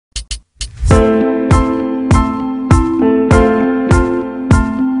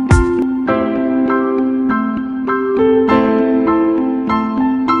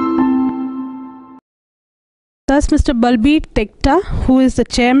Thus, Mr. Balbir Tegta, who is the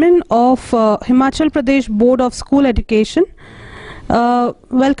chairman of Himachal Pradesh Board of School Education.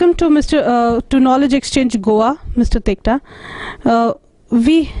 Welcome to to Knowledge Exchange Goa, Mr. Tegta.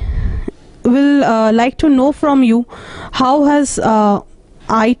 We will like to know from you, how has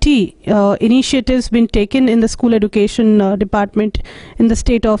IT initiatives been taken in the school education department in the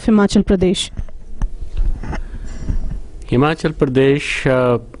state of Himachal Pradesh? Himachal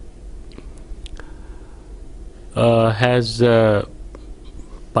Pradesh has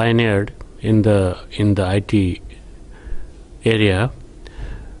pioneered in the IT area,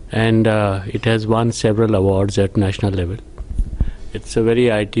 and it has won several awards at national level. It's a very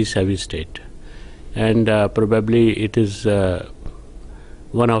IT savvy state, and probably it is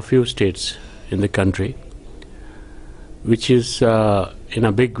one of few states in the country which is in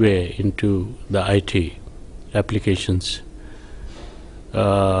a big way into the IT applications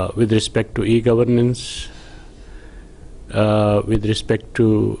with respect to e-governance, with respect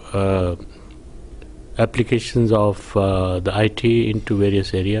to applications of the IT into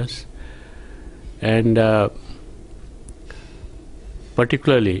various areas, and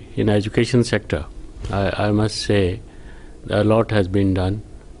particularly in education sector, I must say a lot has been done,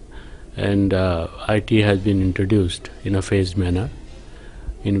 and IT has been introduced in a phased manner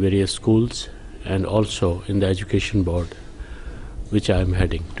in various schools and also in the education board, which I am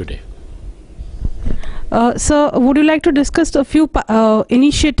heading today. Sir, would you like to discuss a few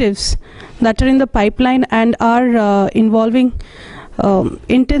initiatives that are in the pipeline and are involving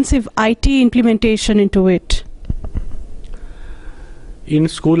intensive IT implementation into it? In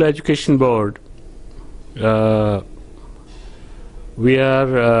school education board, we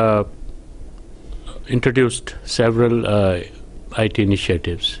are introduced several IT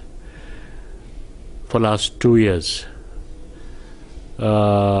initiatives for last 2 years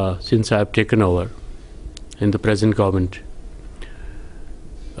since I have taken over in the present government.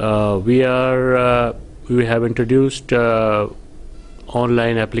 We have introduced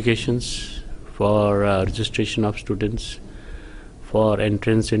online applications for registration of students for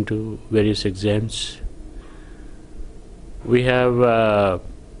entrance into various exams. We have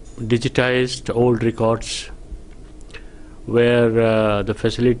digitized old records, where the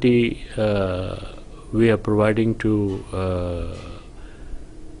facility we are providing to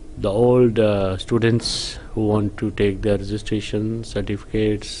the old students who want to take their registration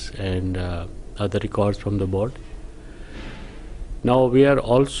certificates and other records from the board. Now we are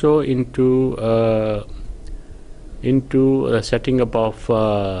also into setting up of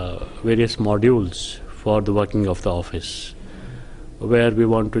various modules for the working of the office, where we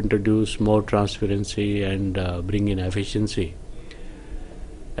want to introduce more transparency and bring in efficiency.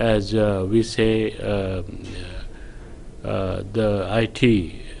 As we say, the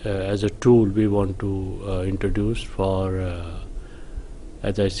IT as a tool we want to introduce for,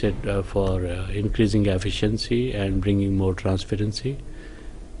 as I said, for increasing efficiency and bringing more transparency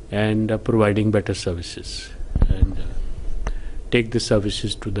and providing better services, and take the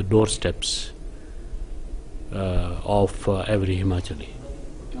services to the doorsteps of every Himachali.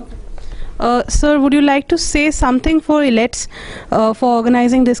 Sir, would you like to say something for elets for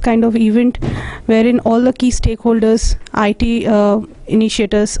organizing this kind of event, wherein all the key stakeholders, IT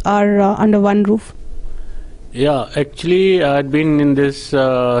initiators are under one roof? Yeah, actually I've been in this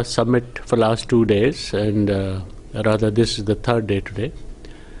summit for last 2 days, and rather this is the 3rd day today,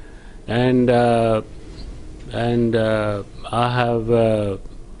 and I have a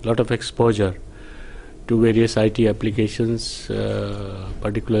lot of exposure to various IT applications,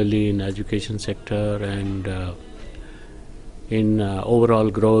 particularly in education sector and in overall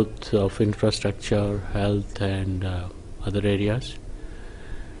growth of infrastructure, health, and other areas.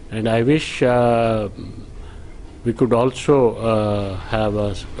 And I wish we could also have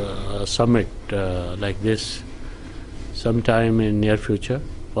a summit like this sometime in near future,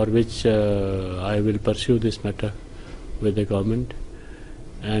 for which I will pursue this matter with the government,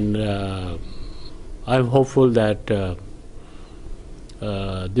 and I'm hopeful that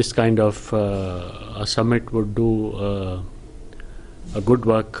this kind of a summit would do a good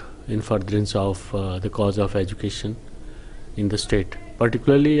work in furtherance of the cause of education in the state.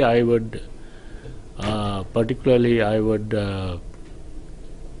 Particularly, I would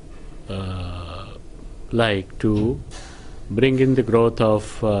like to bring in the growth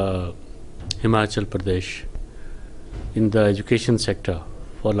of Himachal Pradesh in the education sector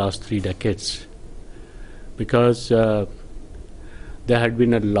for last 3 decades. Because there had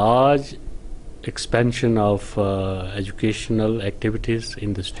been a large expansion of educational activities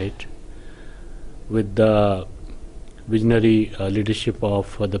in the state with the visionary leadership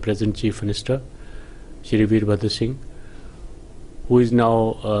of the present Chief Minister, Shri Veerbhadra Singh, who is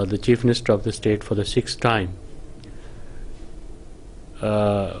now the Chief Minister of the state for the 6th time,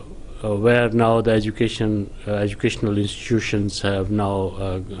 where now the educational institutions have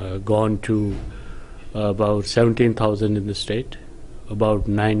now gone to about 17,000 in the state, about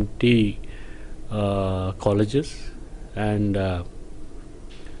 90 colleges and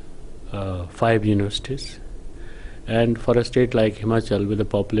 5 universities. And for a state like Himachal with a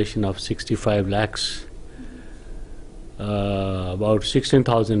population of 65 lakhs, about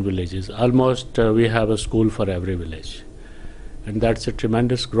 16,000 villages, almost we have a school for every village. And that's a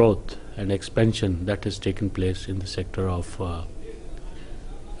tremendous growth and expansion that has taken place in the sector of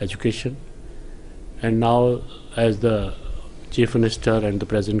education. And now, as the Chief Minister and the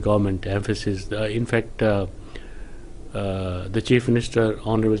present government emphasis, in fact, the Chief Minister,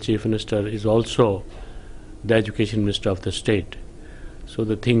 Honorable Chief Minister, is also the Education Minister of the state. So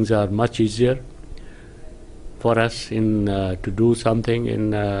the things are much easier for us to do something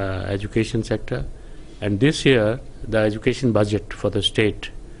in education sector. And this year, the education budget for the state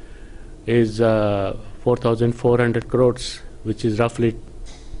is 4,400 crores, which is roughly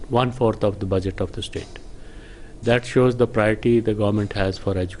 1/4 of the budget of the state. That shows the priority the government has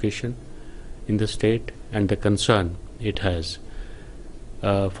for education in the state and the concern it has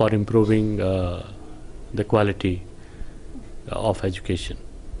for improving the quality of education.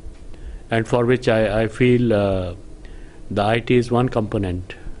 And for which I feel the IT is one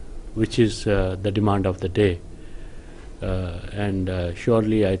component, which is the demand of the day. And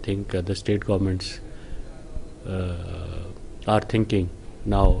surely I think the state governments are thinking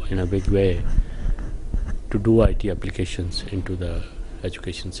now in a big way to do IT applications into the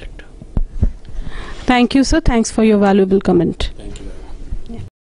education sector. Thank you, sir. Thanks for your valuable comment.